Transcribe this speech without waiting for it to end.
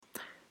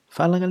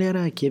Fala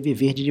galera, aqui é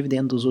Viver de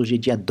Dividendos. Hoje é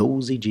dia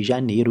 12 de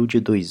janeiro de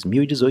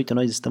 2018,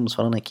 nós estamos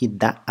falando aqui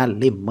da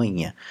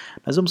Alemanha.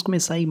 Nós vamos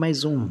começar aí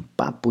mais um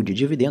Papo de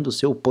Dividendos,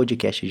 seu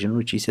podcast de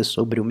notícias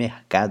sobre o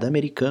mercado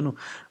americano.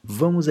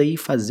 Vamos aí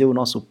fazer o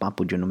nosso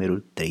papo de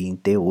número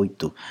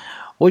 38.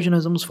 Hoje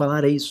nós vamos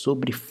falar aí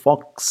sobre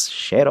Fox,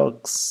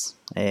 Xerox,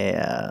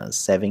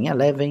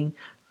 7-Eleven,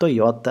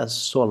 Toyota,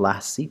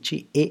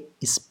 SolarCity e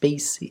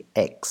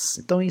SpaceX.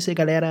 Então é isso aí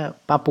galera,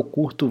 papo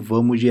curto,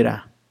 vamos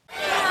girar.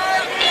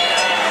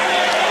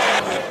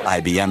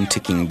 IBM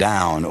ticking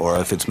down,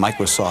 or if it's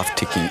Microsoft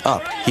ticking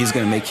up, he's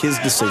going to make his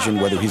decision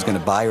whether he's going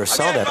to buy or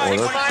sell that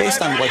order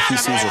based on what he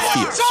sees or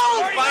feels.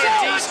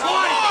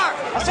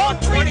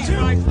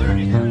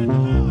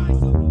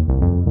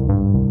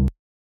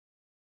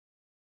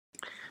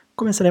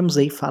 Começaremos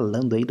aí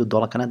falando aí do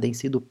dólar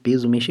canadense e do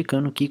peso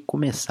mexicano que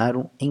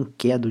começaram em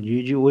queda o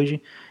dia de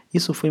hoje.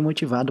 Isso foi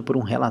motivado por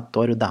um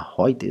relatório da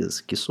Reuters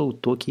que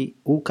soltou que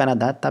o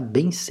Canadá está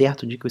bem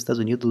certo de que os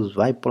Estados Unidos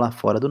vai pular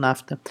fora do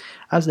NAFTA.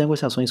 As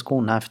negociações com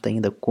o NAFTA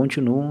ainda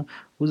continuam.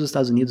 Os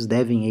Estados Unidos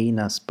devem aí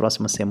nas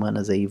próximas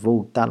semanas aí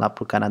voltar lá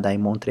para o Canadá e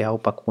Montreal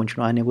para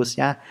continuar a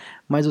negociar,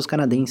 mas os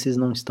canadenses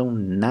não estão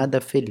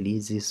nada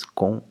felizes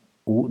com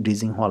o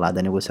desenrolar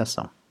da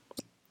negociação.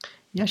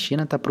 E a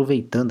China está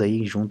aproveitando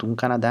aí junto com o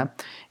Canadá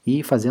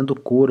e fazendo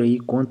coro aí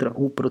contra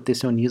o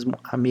protecionismo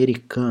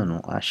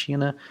americano. A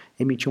China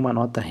emitiu uma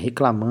nota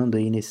reclamando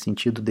aí nesse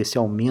sentido desse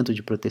aumento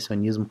de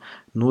protecionismo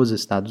nos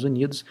Estados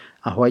Unidos.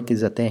 A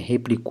Reuters até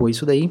replicou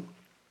isso daí.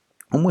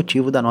 O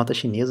motivo da nota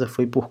chinesa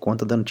foi por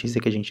conta da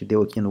notícia que a gente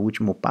deu aqui no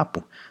último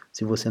papo.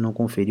 Se você não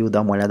conferiu, dá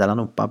uma olhada lá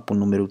no papo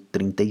número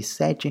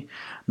 37,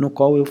 no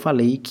qual eu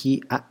falei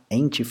que a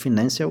Ant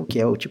Financial, que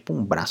é tipo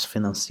um braço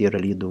financeiro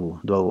ali do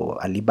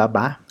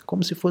Alibaba,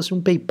 como se fosse um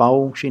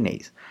PayPal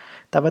chinês,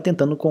 estava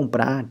tentando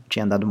comprar,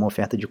 tinha dado uma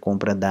oferta de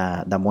compra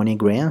da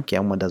MoneyGram, que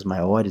é uma das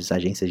maiores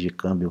agências de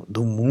câmbio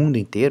do mundo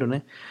inteiro,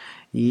 né?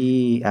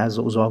 E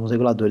os órgãos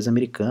reguladores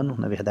americanos,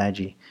 na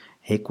verdade,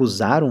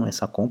 recusaram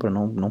essa compra,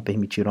 não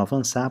permitiram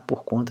avançar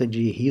por conta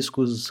de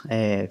riscos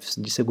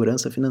de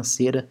segurança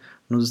financeira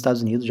nos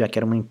Estados Unidos, já que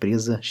era uma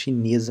empresa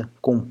chinesa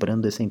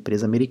comprando essa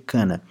empresa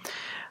americana.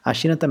 A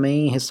China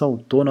também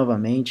ressaltou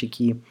novamente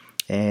que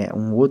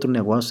um outro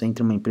negócio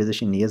entre uma empresa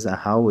chinesa, a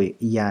Huawei,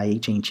 e a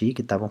AT&T,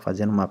 que estavam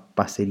fazendo uma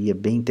parceria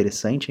bem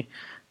interessante,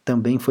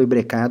 também foi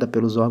brecada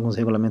pelos órgãos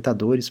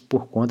regulamentadores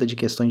por conta de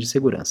questões de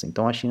segurança.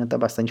 Então a China está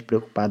bastante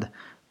preocupada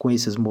com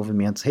esses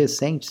movimentos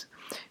recentes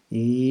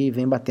e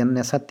vem batendo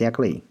nessa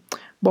tecla aí.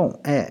 Bom,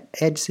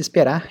 é de se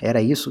esperar, era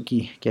isso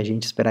que a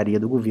gente esperaria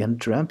do governo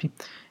Trump,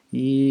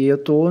 e eu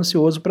estou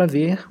ansioso para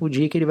ver o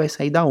dia que ele vai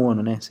sair da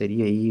ONU, né?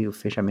 Seria aí o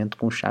fechamento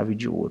com chave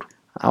de ouro.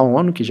 A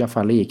ONU, que já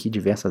falei aqui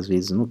diversas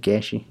vezes no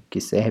cast, que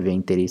serve a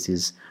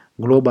interesses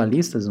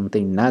globalistas, não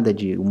tem nada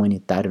de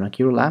humanitário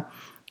naquilo lá,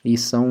 e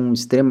são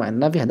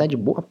na verdade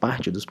boa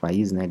parte dos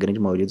países, né, a grande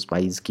maioria dos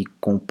países que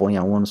compõem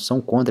a ONU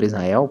são contra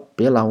Israel.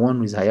 Pela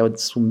ONU, Israel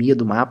sumia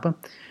do mapa,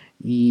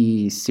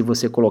 e se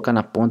você colocar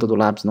na ponta do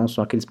lápis não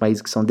só aqueles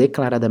países que são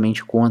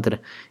declaradamente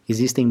contra,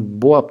 existem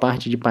boa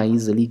parte de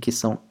países ali que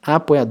são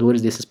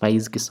apoiadores desses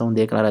países que são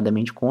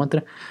declaradamente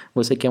contra.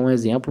 Você quer um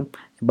exemplo?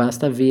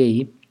 Basta ver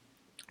aí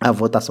a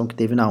votação que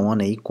teve na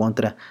ONU aí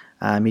contra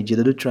a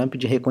medida do Trump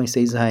de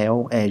reconhecer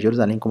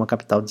Jerusalém como a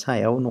capital de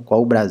Israel, no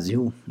qual o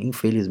Brasil,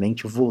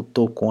 infelizmente,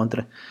 votou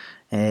contra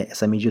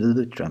essa medida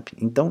do Trump.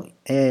 Então,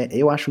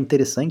 eu acho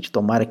interessante,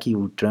 tomara que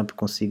o Trump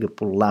consiga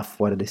pular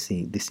fora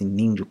desse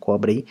ninho de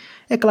cobra aí.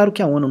 É claro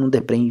que a ONU não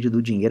depende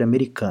do dinheiro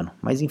americano,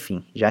 mas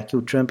enfim, já que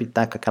o Trump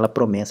está com aquela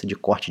promessa de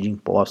corte de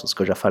impostos,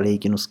 que eu já falei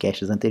aqui nos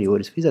casts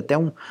anteriores, fiz até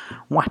um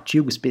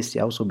artigo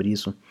especial sobre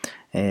isso,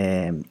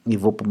 e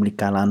vou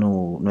publicar lá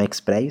no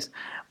Express,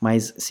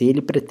 mas se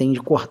ele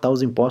pretende cortar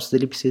os impostos,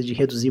 ele precisa de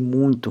reduzir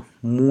muito,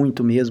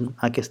 muito mesmo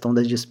a questão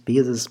das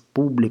despesas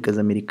públicas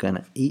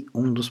americanas, e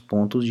um dos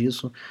pontos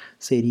disso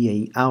seria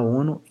aí a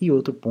ONU, e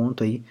outro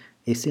ponto aí,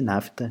 esse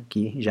NAFTA,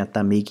 que já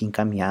está meio que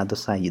encaminhado à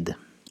saída.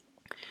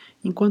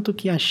 Enquanto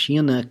que a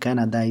China,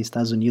 Canadá e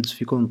Estados Unidos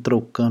ficam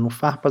trocando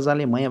farpas, a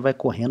Alemanha vai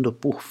correndo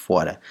por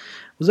fora.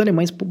 Os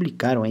alemães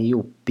publicaram aí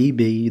o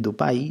PIB aí do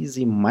país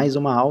e mais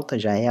uma alta,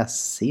 já é a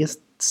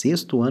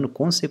sexto ano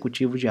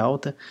consecutivo de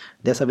alta,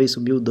 dessa vez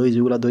subiu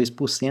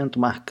 2,2%,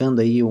 marcando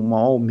aí um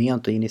maior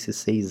aumento aí nesses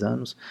 6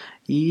 anos,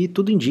 e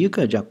tudo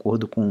indica, de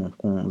acordo com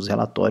os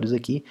relatórios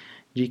aqui,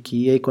 de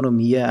que a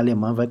economia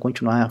alemã vai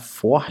continuar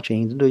forte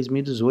ainda em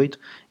 2018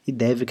 e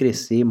deve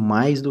crescer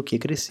mais do que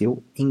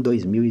cresceu em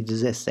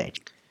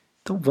 2017.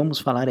 Então vamos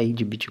falar aí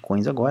de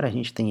bitcoins agora. A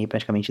gente tem aí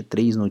praticamente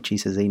 3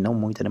 notícias aí não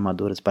muito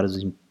animadoras para os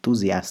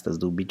entusiastas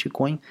do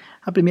Bitcoin.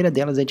 A primeira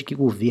delas é de que o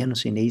governo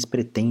chinês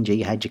pretende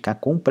aí erradicar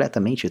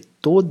completamente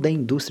toda a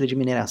indústria de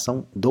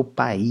mineração do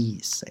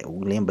país.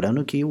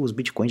 Lembrando que os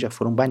bitcoins já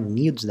foram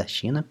banidos da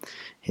China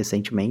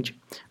recentemente.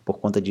 Por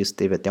conta disso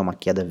teve até uma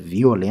queda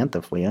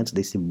violenta, foi antes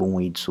desse boom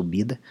aí de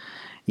subida.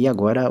 E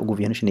agora o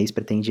governo chinês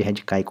pretende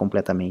erradicar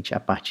completamente a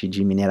parte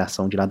de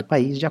mineração de lá do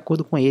país. De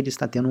acordo com ele,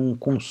 está tendo um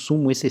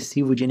consumo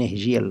excessivo de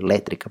energia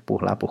elétrica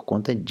por lá por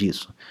conta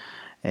disso.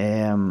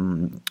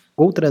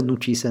 Outra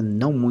notícia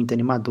não muito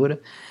animadora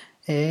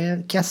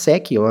é que a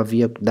SEC, eu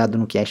havia dado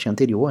no cast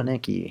anterior, né,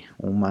 que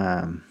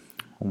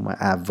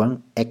a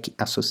Van Eck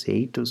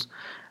Associates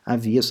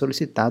havia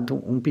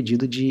solicitado um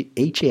pedido de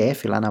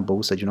ETF lá na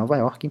Bolsa de Nova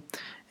York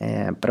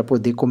para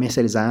poder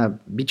comercializar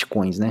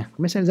bitcoins, né?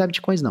 Comercializar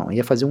bitcoins não,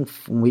 ia fazer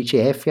um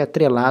ETF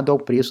atrelado ao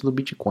preço do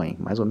bitcoin,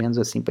 mais ou menos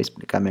assim para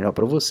explicar melhor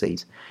para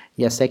vocês.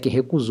 E a SEC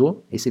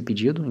recusou esse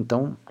pedido,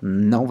 então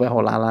não vai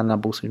rolar lá na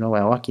Bolsa de Nova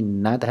York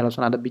nada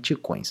relacionado a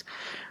bitcoins.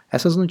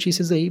 Essas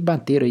notícias aí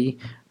bateram aí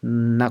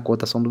na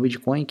cotação do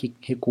Bitcoin, que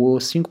recuou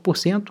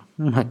 5%,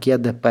 uma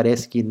queda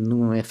parece que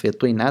não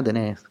afetou em nada,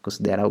 né?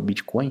 Considerar o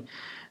Bitcoin,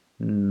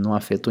 não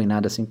afetou em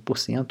nada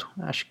 5%.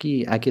 Acho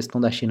que a questão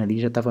da China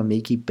ali já estava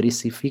meio que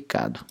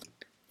precificado.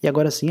 E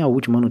agora sim, a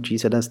última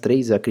notícia das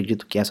três, eu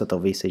acredito que essa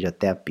talvez seja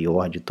até a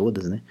pior de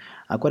todas, né?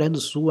 A Coreia do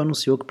Sul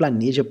anunciou que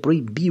planeja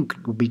proibir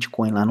o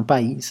Bitcoin lá no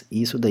país,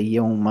 e isso daí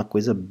é uma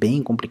coisa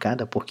bem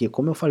complicada, porque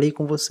como eu falei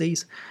com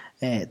vocês,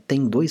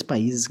 tem dois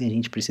países que a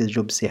gente precisa de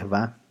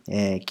observar,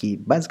 que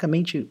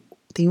basicamente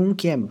tem um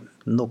que é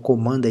no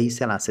comando aí,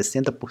 sei lá,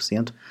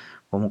 60%,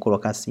 vamos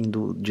colocar assim,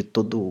 de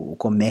todo o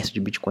comércio de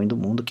Bitcoin do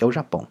mundo, que é o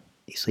Japão.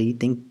 Isso aí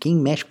quem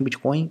mexe com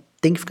Bitcoin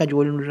tem que ficar de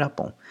olho no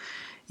Japão.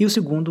 E o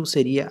segundo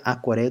seria a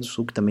Coreia do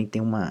Sul, que também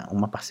tem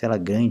uma parcela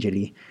grande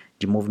ali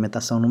de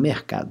movimentação no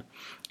mercado.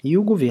 E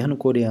o governo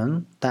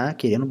coreano está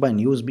querendo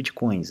banir os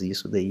bitcoins.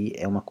 Isso daí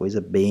é uma coisa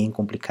bem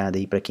complicada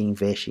aí para quem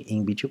investe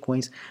em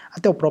bitcoins.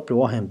 Até o próprio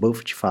Warren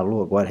Buffett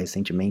falou agora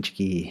recentemente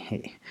que,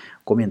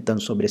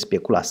 comentando sobre a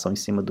especulação em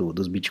cima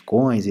dos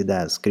bitcoins e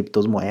das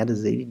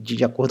criptomoedas,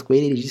 de acordo com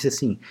ele, ele disse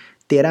assim: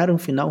 terá um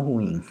final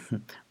ruim,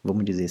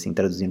 vamos dizer assim,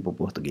 traduzindo para o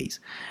português.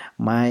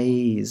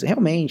 Mas,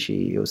 realmente,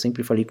 eu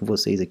sempre falei com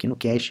vocês aqui no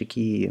cast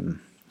que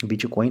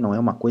Bitcoin não é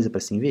uma coisa para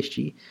se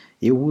investir.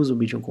 Eu uso o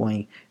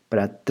Bitcoin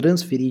para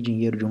transferir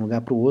dinheiro de um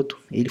lugar para o outro.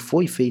 Ele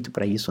foi feito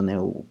para isso, né?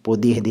 O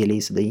poder dele é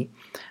isso daí.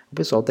 O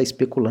pessoal está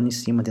especulando em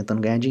cima,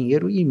 tentando ganhar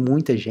dinheiro, e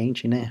muita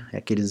gente, né?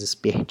 Aqueles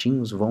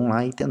espertinhos vão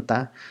lá e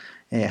tentar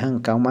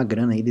arrancar uma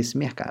grana aí desse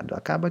mercado.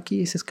 Acaba que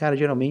esses caras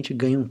geralmente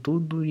ganham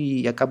tudo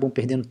e acabam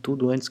perdendo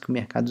tudo antes que o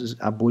mercado,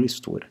 a bolha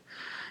estoura.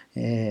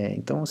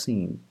 Então,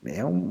 assim,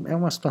 é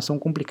uma situação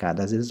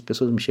complicada. Às vezes as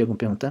pessoas me chegam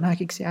perguntando: o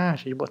que você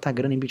acha de botar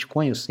grana em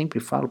Bitcoin? Eu sempre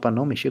falo para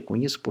não mexer com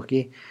isso,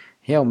 porque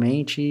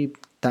realmente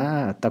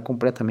tá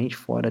completamente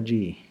fora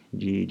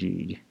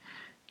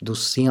do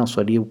senso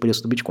ali o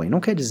preço do Bitcoin. Não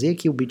quer dizer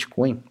que o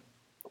Bitcoin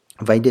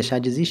vai deixar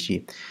de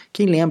existir.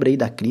 Quem lembra aí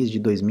da crise de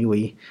 2000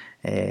 aí,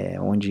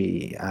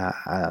 onde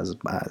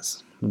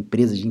as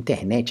empresas de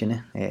internet,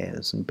 né,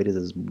 as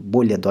empresas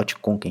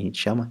bolha.com que a gente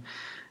chama,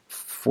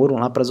 foram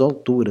lá para as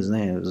alturas,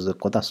 né? As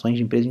cotações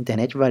de empresas de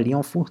internet valiam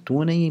uma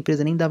fortuna e a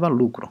empresa nem dava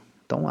lucro.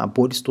 Então a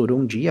bolha estourou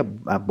um dia,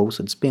 a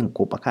bolsa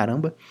despencou pra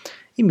caramba,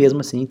 e mesmo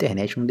assim a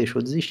internet não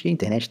deixou de existir, a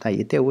internet está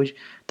aí até hoje.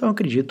 Então eu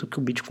acredito que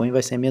o Bitcoin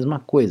vai ser a mesma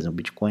coisa. O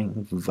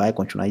Bitcoin vai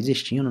continuar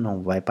existindo,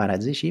 não vai parar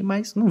de existir,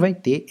 mas não vai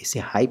ter esse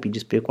hype de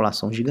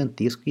especulação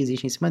gigantesco que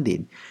existe em cima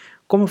dele.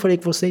 Como eu falei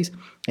com vocês,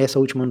 essa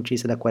última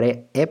notícia da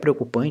Coreia é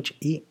preocupante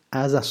e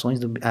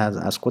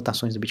as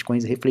cotações do Bitcoin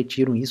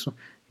refletiram isso,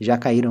 já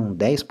caíram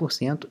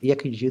 10% e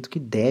acredito que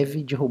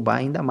deve derrubar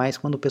ainda mais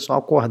quando o pessoal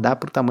acordar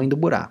para o tamanho do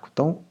buraco.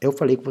 Então, eu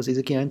falei com vocês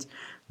aqui antes,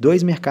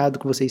 dois mercados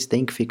que vocês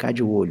têm que ficar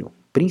de olho,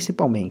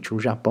 principalmente o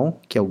Japão,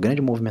 que é o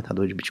grande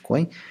movimentador de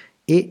Bitcoin,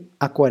 e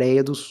a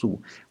Coreia do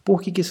Sul.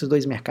 Por que esses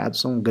dois mercados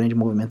são grandes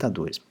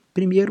movimentadores?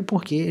 Primeiro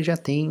porque já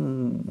tem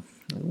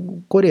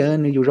o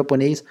coreano e o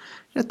japonês,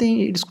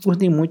 eles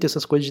curtem muito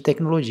essas coisas de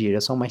tecnologia,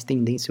 já são mais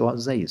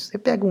tendenciosos a isso. Você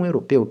pega um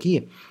europeu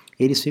aqui,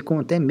 eles ficam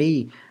até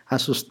meio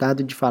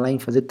assustados de falar em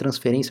fazer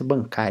transferência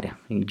bancária,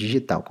 em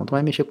digital, quanto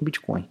mais mexer com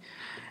Bitcoin.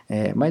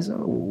 Mas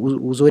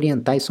os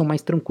orientais são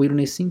mais tranquilos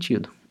nesse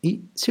sentido.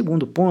 E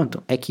segundo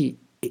ponto é que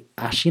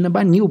a China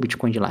baniu o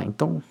Bitcoin de lá.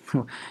 Então,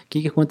 o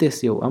que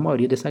aconteceu? A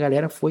maioria dessa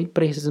galera foi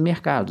para esses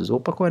mercados, ou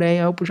para a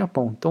Coreia ou para o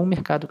Japão. Então, o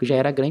mercado que já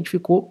era grande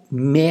ficou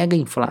mega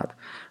inflado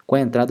com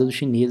a entrada dos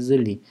chineses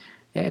ali.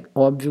 É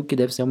óbvio que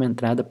deve ser uma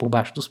entrada por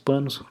baixo dos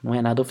panos, não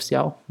é nada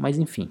oficial, mas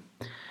enfim.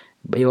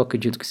 Eu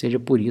acredito que seja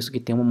por isso que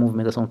tem uma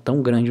movimentação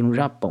tão grande no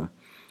Japão.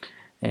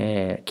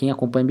 Quem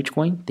acompanha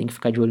Bitcoin tem que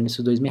ficar de olho nesses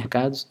dois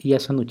mercados, e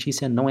essa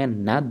notícia não é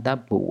nada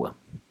boa.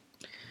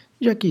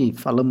 Já que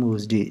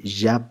falamos de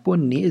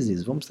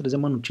japoneses, vamos trazer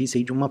uma notícia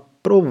aí de uma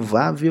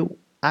provável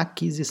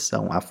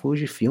aquisição. A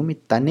Fujifilm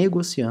está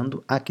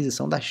negociando a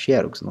aquisição da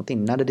Xerox, não tem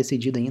nada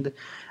decidido ainda.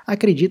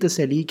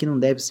 Acredita-se ali que não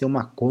deve ser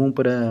uma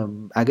compra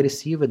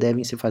agressiva,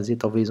 devem se fazer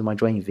talvez uma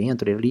joint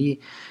venture ali,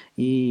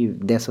 e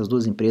dessas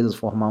duas empresas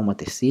formar uma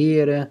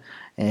terceira,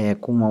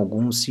 com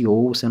algum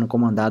CEO sendo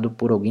comandado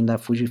por alguém da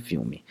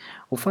Fujifilm.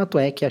 O fato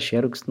é que a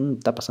Xerox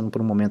está passando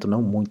por um momento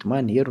não muito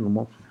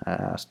maneiro,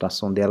 a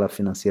situação dela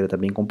financeira está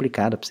bem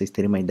complicada. Para vocês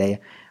terem uma ideia,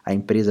 a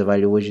empresa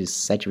vale hoje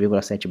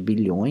 7,7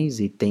 bilhões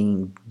e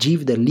tem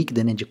dívida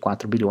líquida, né, de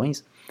 4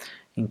 bilhões.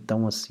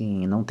 Então,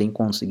 assim, não tem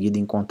conseguido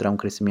encontrar um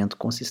crescimento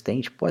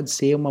consistente. Pode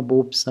ser uma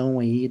boa opção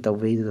aí,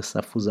 talvez,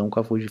 essa fusão com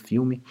a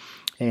Fujifilm.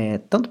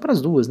 tanto para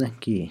as duas, né,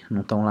 que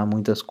não estão lá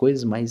muitas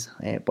coisas, mas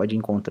pode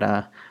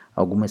encontrar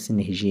alguma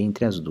sinergia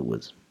entre as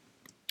duas.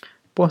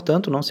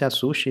 Portanto, não se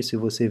assuste se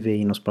você ver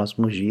aí nos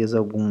próximos dias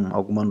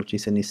alguma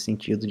notícia nesse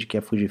sentido de que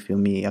a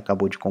Fujifilm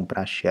acabou de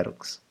comprar a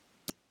Xerox.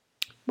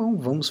 Bom,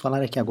 vamos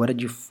falar aqui agora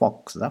de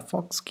Fox. A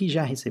Fox que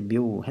já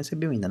recebeu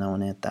ainda não,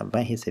 né?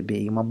 Vai receber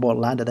aí uma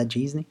bolada da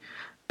Disney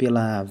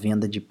pela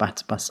venda de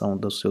participação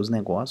dos seus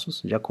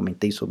negócios. Já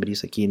comentei sobre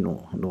isso aqui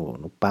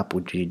no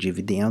papo de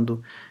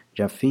dividendo.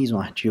 Já fiz um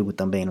artigo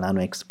também lá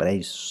no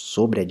Express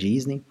sobre a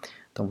Disney.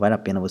 Então vale a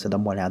pena você dar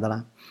uma olhada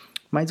lá.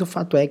 Mas o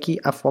fato é que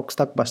a Fox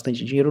está com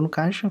bastante dinheiro no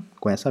caixa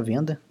com essa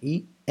venda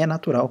e é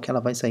natural que ela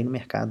vai sair no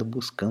mercado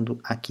buscando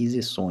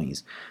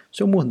aquisições. O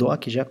seu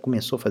Murdoch já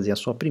começou a fazer a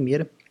sua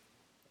primeira.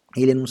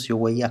 Ele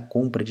anunciou aí a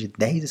compra de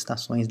 10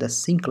 estações da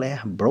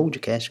Sinclair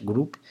Broadcast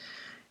Group.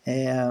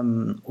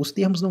 Os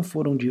termos não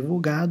foram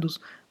divulgados,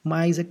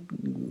 mas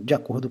de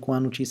acordo com a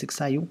notícia que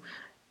saiu,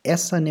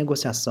 essa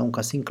negociação com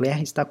a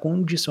Sinclair está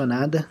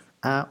condicionada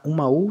a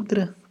uma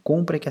outra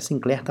compra que a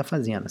Sinclair está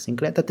fazendo. A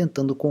Sinclair está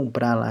tentando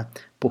comprar lá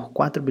por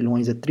 4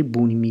 bilhões a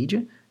Tribune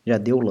Media, já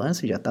deu o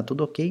lance, já está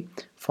tudo ok,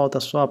 falta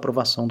só a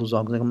aprovação dos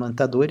órgãos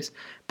regulamentadores.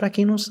 Para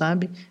quem não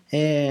sabe,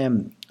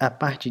 a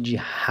parte de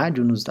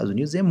rádio nos Estados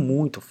Unidos é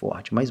muito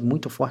forte, mas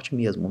muito forte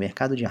mesmo. O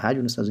mercado de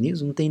rádio nos Estados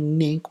Unidos não tem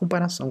nem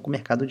comparação com o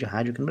mercado de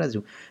rádio aqui no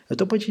Brasil. Eu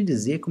estou para te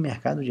dizer que o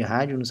mercado de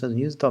rádio nos Estados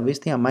Unidos talvez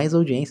tenha mais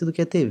audiência do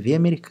que a TV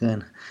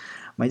americana.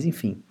 Mas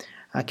enfim,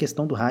 a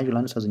questão do rádio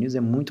lá nos Estados Unidos é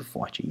muito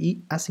forte.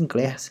 E a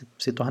Sinclair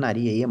se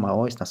tornaria aí a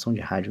maior estação de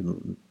rádio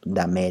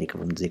da América,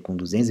 vamos dizer, com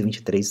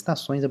 223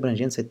 estações,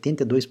 abrangendo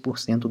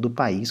 72% do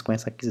país com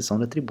essa aquisição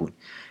da Tribune.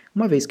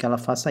 Uma vez que ela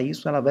faça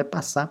isso, ela vai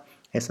passar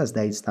essas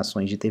 10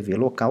 estações de TV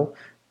local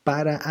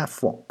para a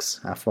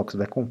Fox. A Fox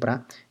vai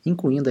comprar,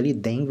 incluindo ali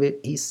Denver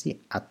e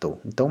Seattle.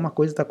 Então uma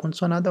coisa está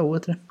condicionada à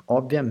outra,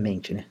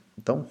 obviamente, né?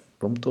 Então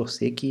vamos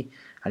torcer que,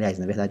 aliás,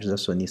 na verdade os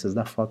acionistas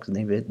da Fox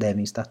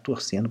devem estar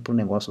torcendo para o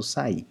negócio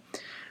sair.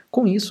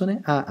 Com isso,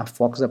 né, a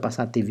Fox vai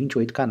passar a ter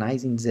 28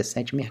 canais em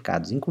 17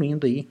 mercados,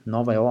 incluindo aí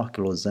Nova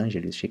York, Los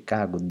Angeles,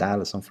 Chicago,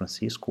 Dallas, São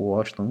Francisco,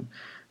 Washington,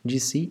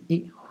 DC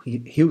e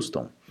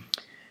Houston.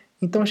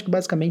 Então acho que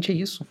basicamente é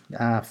isso.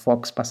 A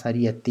Fox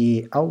passaria a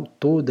ter ao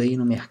todo aí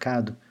no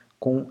mercado,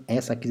 com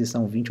essa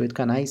aquisição, 28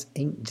 canais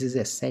em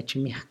 17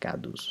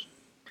 mercados.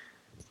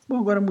 Bom,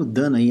 agora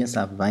mudando aí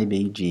essa vibe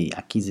aí de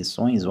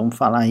aquisições, vamos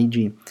falar aí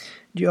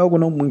de algo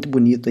não muito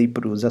bonito aí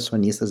para os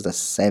acionistas da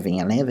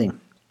 7-Eleven.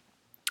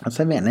 A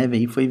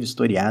 7-Eleven aí foi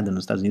vistoriada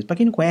nos Estados Unidos. Para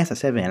quem não conhece a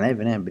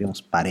 7-Eleven, né, abrir uns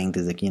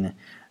parênteses aqui, né,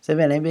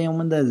 7-Eleven é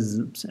uma das,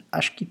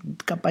 acho que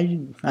capaz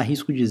de,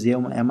 arrisco dizer,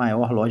 é a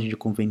maior loja de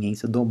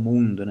conveniência do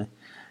mundo, né.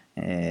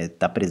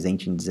 Está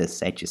presente em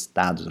 17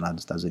 estados lá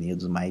dos Estados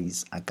Unidos,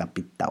 mais a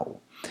capital.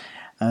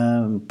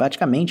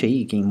 Praticamente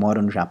aí, quem mora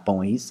no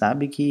Japão aí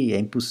sabe que é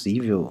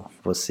impossível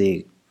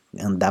você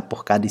andar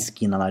por cada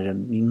esquina lá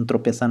e não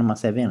tropeçar numa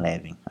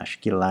 7-Eleven. Acho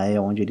que lá é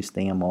onde eles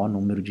têm o maior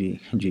número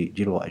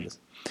de lojas.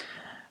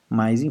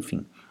 Mas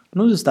enfim,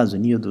 nos Estados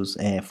Unidos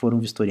foram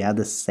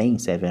vistoriadas 100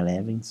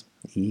 7-Elevens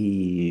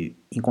e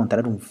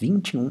encontraram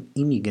 21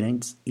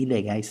 imigrantes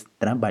ilegais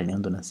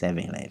trabalhando na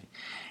 7-Eleven.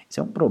 Isso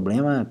é um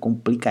problema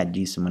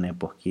complicadíssimo, né?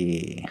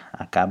 Porque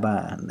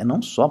acaba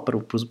não só para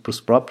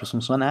os próprios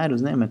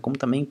funcionários, né? Mas como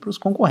também para os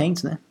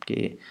concorrentes, né?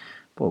 Porque,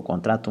 pô,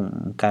 contrata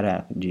um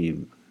cara de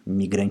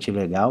imigrante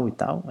ilegal e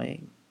tal,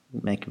 aí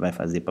como é que vai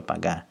fazer para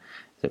pagar?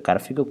 O cara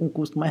fica com um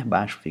custo mais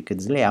baixo, fica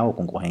desleal à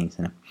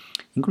concorrência, né?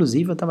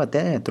 Inclusive, eu estava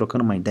até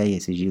trocando uma ideia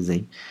esses dias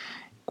aí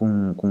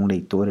com um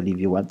leitor ali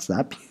via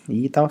WhatsApp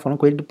e estava falando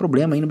com ele do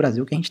problema aí no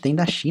Brasil que a gente tem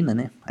da China,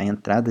 né? A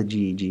entrada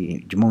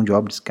de mão de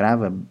obra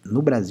escrava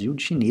no Brasil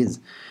de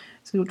chineses.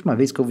 Essa última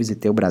vez que eu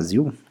visitei o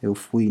Brasil, eu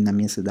fui na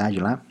minha cidade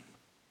lá,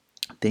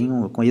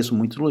 eu conheço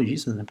muitos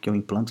lojistas, né? Porque eu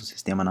implanto o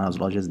sistema nas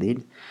lojas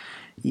dele.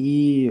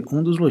 E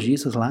um dos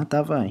lojistas lá,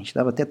 a gente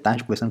estava até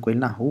tarde conversando com ele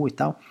na rua e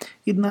tal,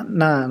 e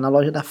na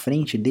loja da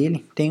frente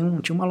dele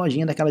tinha uma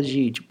lojinha daquelas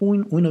de tipo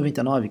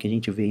R$1,99 que a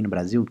gente vê aí no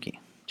Brasil, que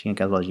tinha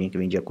aquela lojinha que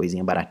vendia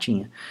coisinha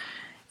baratinha,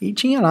 e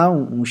tinha lá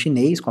um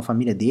chinês com a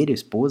família dele, a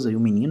esposa e o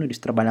menino, eles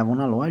trabalhavam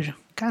na loja.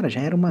 Cara,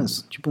 já era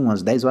umas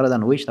 10 horas da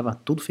noite, estava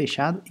tudo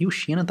fechado, e o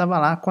China estava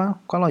lá com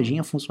a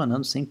lojinha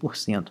funcionando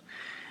 100%.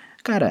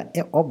 Cara,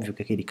 é óbvio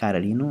que aquele cara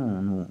ali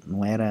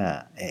não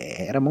era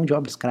mão de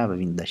obra escrava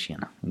vindo da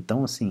China.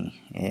 Então, assim,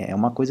 é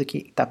uma coisa que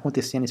está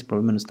acontecendo esse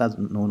problema nos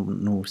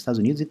Estados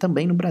Unidos e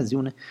também no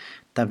Brasil, né?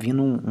 Tá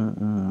vindo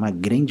uma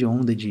grande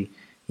onda de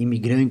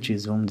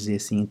imigrantes, vamos dizer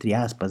assim, entre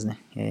aspas, né?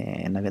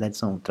 Na verdade,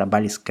 são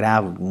trabalho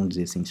escravo, vamos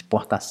dizer assim,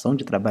 exportação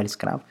de trabalho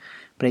escravo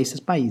para esses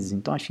países.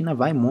 Então, a China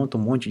vai e monta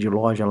um monte de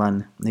loja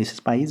lá nesses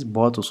países,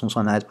 bota os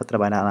funcionários para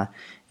trabalhar lá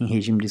em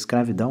regime de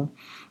escravidão.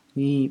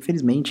 E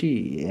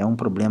infelizmente é um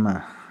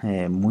problema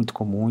muito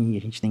comum e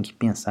a gente tem que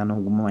pensar em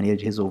alguma maneira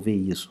de resolver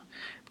isso.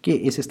 Porque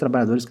esses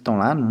trabalhadores que estão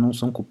lá não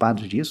são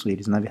culpados disso,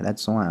 eles na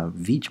verdade são a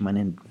vítima,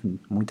 né?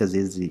 Muitas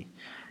vezes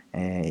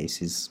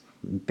esses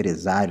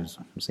empresários,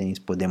 não sei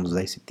se podemos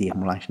usar esse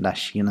termo lá da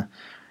China,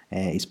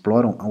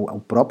 exploram o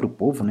próprio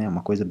povo, né?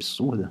 Uma coisa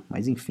absurda,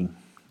 mas enfim.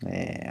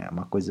 É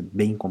uma coisa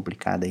bem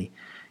complicada aí.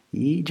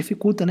 E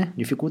dificulta, né?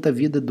 Dificulta a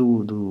vida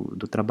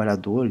do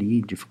trabalhador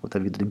ali, dificulta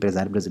a vida do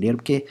empresário brasileiro,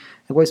 porque,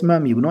 é igual esse meu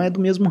amigo, não é do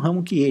mesmo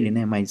ramo que ele,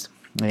 né? Mas,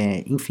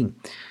 enfim,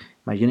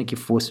 imagina que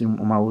fosse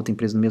uma outra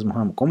empresa do mesmo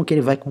ramo. Como que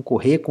ele vai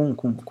concorrer com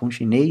um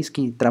chinês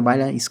que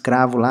trabalha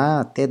escravo lá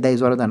até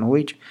 10 horas da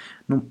noite,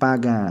 não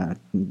paga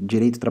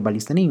direito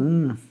trabalhista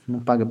nenhum, não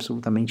paga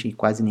absolutamente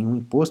quase nenhum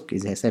imposto, porque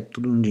eles recebem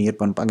tudo no dinheiro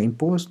para não pagar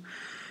imposto.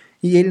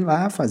 E ele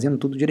lá fazendo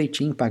tudo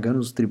direitinho, pagando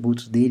os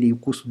tributos dele e o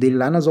custo dele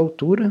lá nas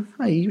alturas,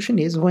 aí os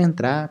chineses vão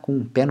entrar com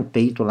o pé no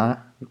peito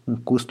lá, com o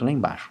custo lá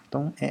embaixo.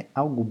 Então é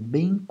algo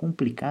bem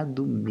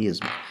complicado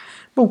mesmo.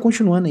 Bom,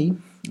 continuando aí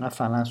a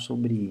falar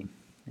sobre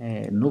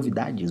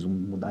novidades,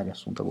 vamos mudar de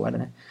assunto agora,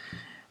 né?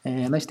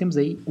 Nós temos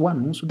aí o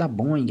anúncio da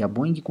Boeing. A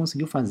Boeing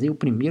conseguiu fazer o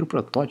primeiro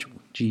protótipo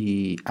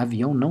de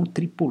avião não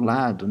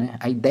tripulado, né?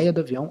 A ideia do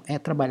avião é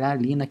trabalhar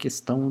ali na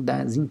questão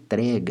das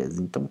entregas.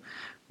 Então,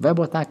 vai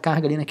botar a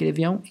carga ali naquele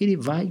avião, ele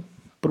vai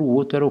para o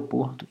outro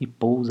aeroporto e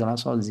pousa lá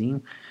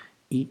sozinho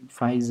e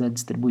faz a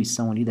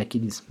distribuição ali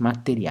daqueles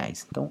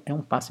materiais. Então, é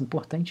um passo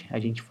importante. A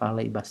gente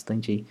fala aí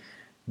bastante aí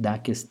da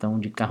questão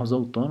de carros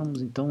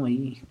autônomos. Então,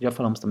 aí já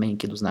falamos também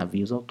aqui dos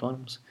navios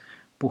autônomos.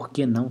 Por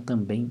que não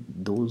também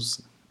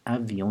dos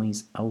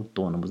aviões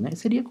autônomos, né?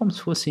 Seria como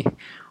se fosse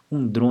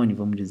um drone,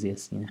 vamos dizer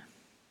assim, né?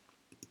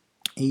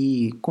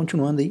 E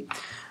continuando aí,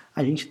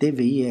 a gente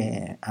teve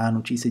aí a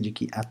notícia de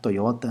que a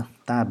Toyota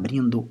está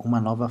abrindo uma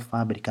nova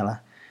fábrica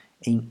lá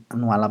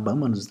no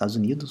Alabama, nos Estados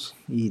Unidos,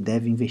 e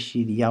deve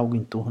investir em algo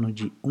em torno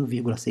de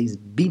 1,6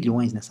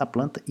 bilhões nessa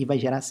planta e vai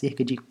gerar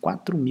cerca de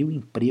 4 mil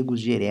empregos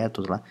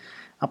diretos lá.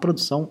 A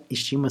produção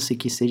estima-se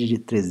que seja de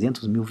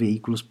 300 mil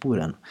veículos por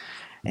ano.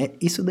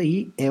 Isso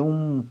daí é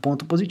um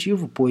ponto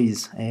positivo,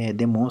 pois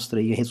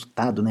demonstra aí o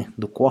resultado, né,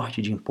 do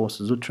corte de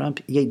impostos do Trump,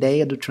 e a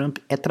ideia do Trump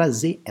é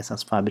trazer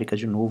essas fábricas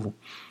de novo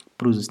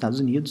para os Estados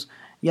Unidos,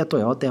 e a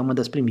Toyota é uma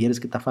das primeiras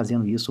que está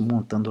fazendo isso,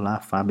 montando lá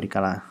a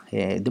fábrica lá,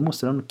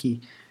 demonstrando que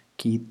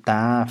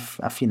está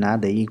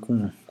afinada aí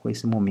com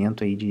esse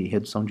momento aí de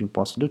redução de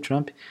impostos do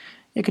Trump.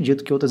 E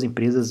acredito que outras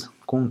empresas,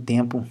 com o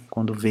tempo,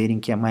 quando verem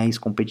que é mais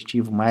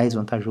competitivo, mais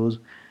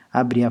vantajoso,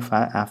 abrir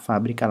a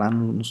fábrica lá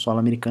no solo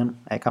americano,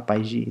 é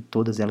capaz de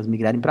todas elas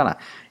migrarem para lá.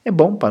 É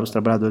bom para os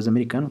trabalhadores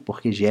americanos,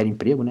 porque gera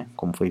emprego, né?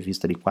 Como foi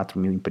visto ali, 4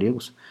 mil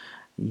empregos,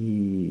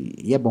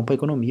 e é bom para a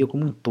economia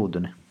como um todo,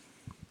 né?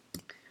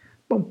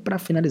 Bom, para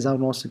finalizar o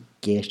nosso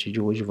cast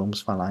de hoje, vamos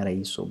falar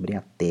aí sobre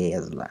a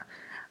Tesla.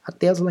 A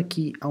Tesla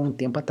que há um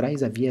tempo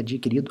atrás havia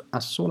adquirido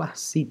a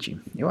SolarCity.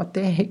 Eu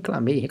até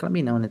reclamei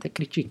não, né? Até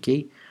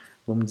critiquei,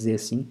 vamos dizer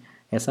assim,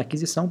 essa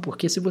aquisição,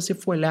 porque se você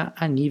for olhar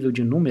a nível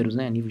de números,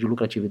 né, a nível de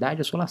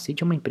lucratividade, a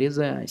SolarCity é uma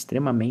empresa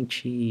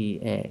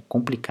extremamente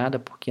complicada,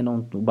 porque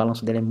o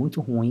balanço dela é muito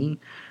ruim,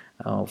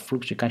 o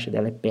fluxo de caixa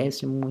dela é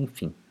péssimo,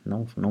 enfim,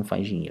 não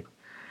faz dinheiro.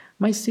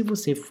 Mas se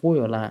você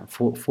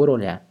for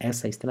olhar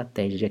essa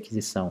estratégia de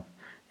aquisição,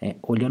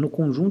 olhando o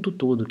conjunto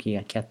todo que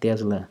a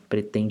Tesla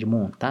pretende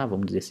montar,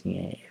 vamos dizer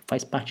assim,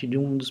 faz parte de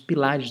um dos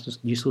pilares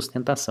de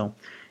sustentação,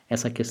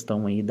 essa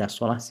questão aí da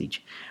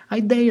SolarCity. A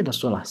ideia da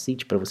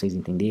SolarCity, para vocês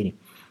entenderem,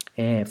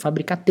 é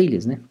fabricar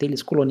telhas, né?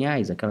 Telhas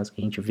coloniais, aquelas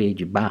que a gente vê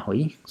de barro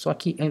aí, só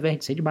que ao invés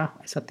de ser de barro,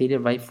 essa telha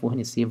vai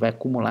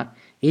acumular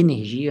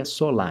energia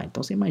solar.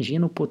 Então você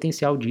imagina o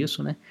potencial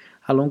disso, né?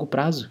 A longo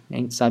prazo, a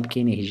gente sabe que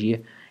a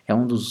energia é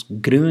um dos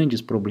grandes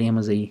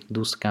problemas aí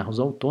dos carros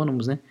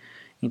autônomos, né?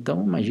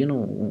 Então imagina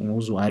um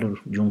usuário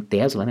de um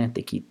Tesla, né,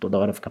 ter que toda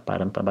hora ficar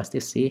parando para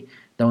abastecer,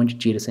 da onde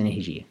tira essa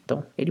energia.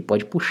 Então ele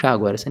pode puxar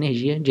agora essa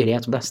energia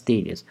direto das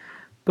telhas.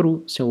 Para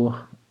o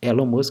senhor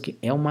Elon Musk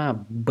é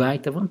uma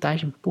baita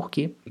vantagem,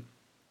 porque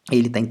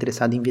ele está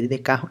interessado em vender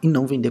carro e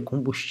não vender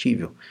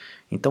combustível.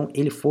 Então,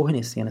 ele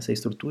fornecendo essa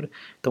estrutura,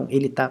 então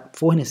ele está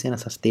fornecendo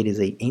essas telhas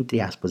aí,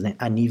 entre aspas, né,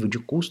 a nível de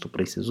custo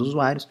para esses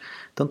usuários.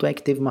 Tanto é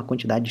que teve uma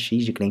quantidade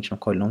X de clientes no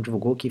qual ele não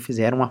divulgou, que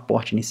fizeram um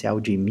aporte inicial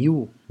de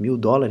mil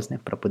dólares, né,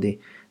 para poder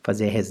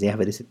fazer a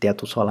reserva desse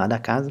teto solar da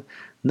casa.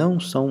 Não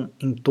são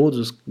em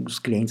todos os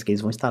clientes que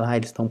eles vão instalar,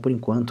 eles estão por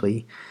enquanto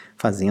aí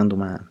fazendo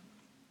uma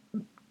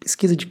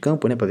pesquisa de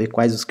campo, né, para ver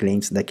quais os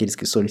clientes daqueles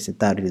que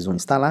solicitaram eles vão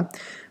instalar,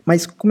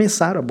 mas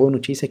a boa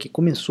notícia é que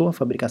começou a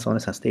fabricação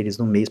dessas telhas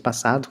no mês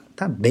passado,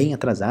 está bem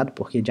atrasado,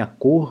 porque de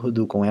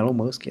acordo com Elon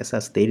Musk,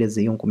 essas telhas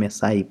iam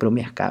começar a ir para o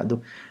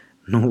mercado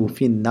no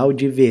final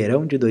de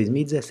verão de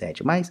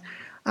 2017, mas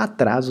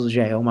atrasos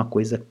já é uma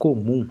coisa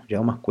comum, já é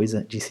uma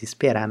coisa de se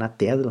esperar na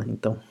Tesla,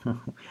 então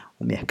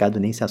o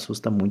mercado nem se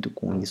assusta muito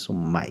com isso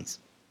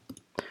mais.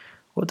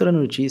 Outra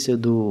notícia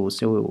do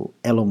seu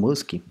Elon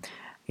Musk,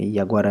 e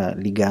agora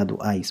ligado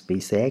à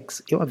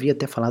SpaceX, eu havia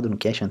até falado no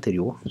cast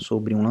anterior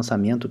sobre um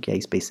lançamento que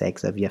a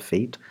SpaceX havia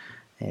feito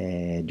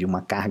de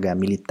uma carga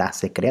militar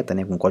secreta,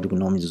 né, com o código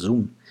nome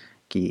Zoom,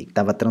 que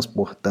estava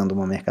transportando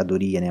uma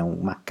mercadoria, né,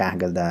 uma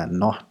carga da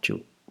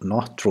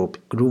Northrop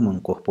Grumman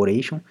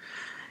Corporation,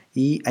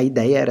 e a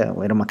ideia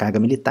era uma carga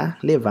militar,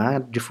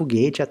 levar de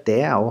foguete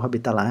até a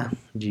órbita lá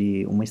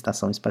de uma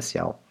estação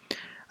espacial.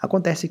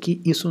 Acontece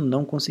que isso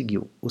não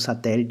conseguiu, o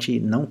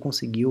satélite não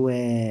conseguiu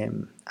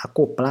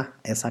acoplar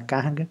essa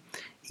carga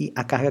e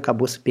a carga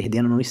acabou se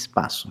perdendo no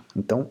espaço.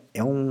 Então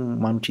é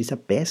uma notícia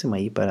péssima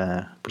aí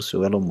para o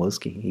seu Elon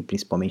Musk e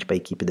principalmente para a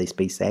equipe da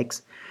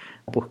SpaceX,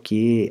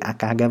 porque a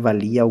carga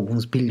valia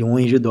alguns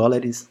bilhões de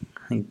dólares,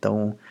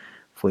 então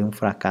foi um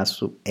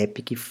fracasso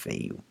épico e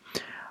feio.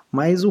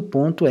 Mas o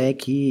ponto é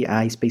que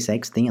a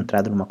SpaceX tem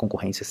entrado numa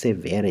concorrência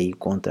severa aí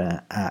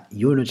contra a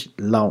United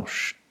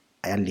Launch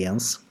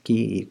Alliance,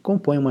 que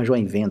compõe uma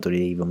joint venture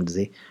aí, vamos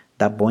dizer,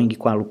 da Boeing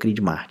com a Lockheed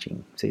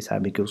Martin. Vocês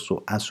sabem que eu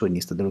sou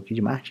acionista da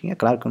Lockheed Martin, é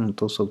claro que eu não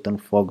estou soltando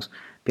fogos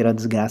pela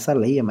desgraça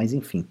alheia, mas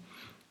enfim,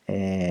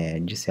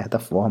 de certa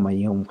forma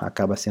aí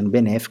acaba sendo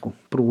benéfico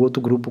para o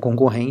outro grupo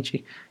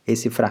concorrente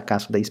esse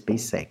fracasso da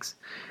SpaceX.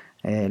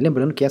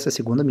 Lembrando que essa é a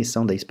segunda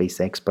missão da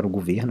SpaceX para o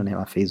governo, né?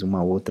 Ela fez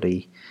uma outra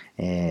aí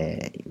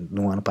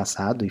no ano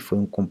passado e foi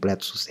um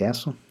completo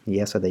sucesso, e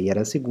essa daí era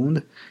a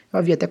segunda. Eu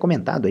havia até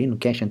comentado aí no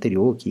cast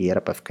anterior que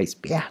era para ficar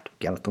esperto,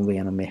 que elas estão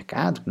ganhando no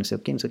mercado, não sei o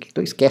que,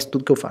 então esquece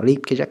tudo que eu falei,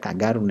 porque já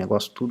cagaram o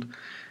negócio tudo,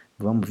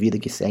 vamos, vida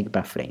que segue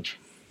para frente.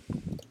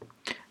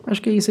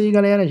 Acho que é isso aí,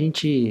 galera, a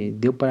gente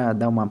deu para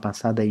dar uma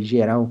passada aí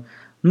geral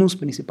nos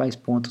principais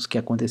pontos que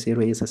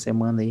aconteceram aí essa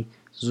semana aí,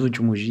 os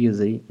últimos dias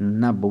aí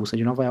na Bolsa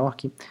de Nova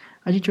York.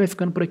 A gente vai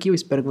ficando por aqui, eu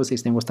espero que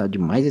vocês tenham gostado de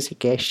mais esse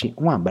cast.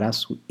 Um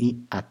abraço e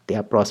até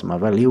a próxima.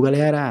 Valeu,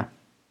 galera!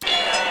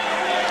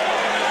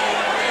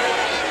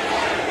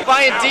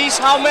 Buying D's,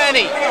 how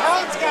many?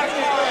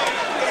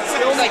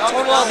 Still like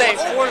total all day.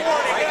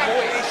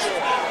 4.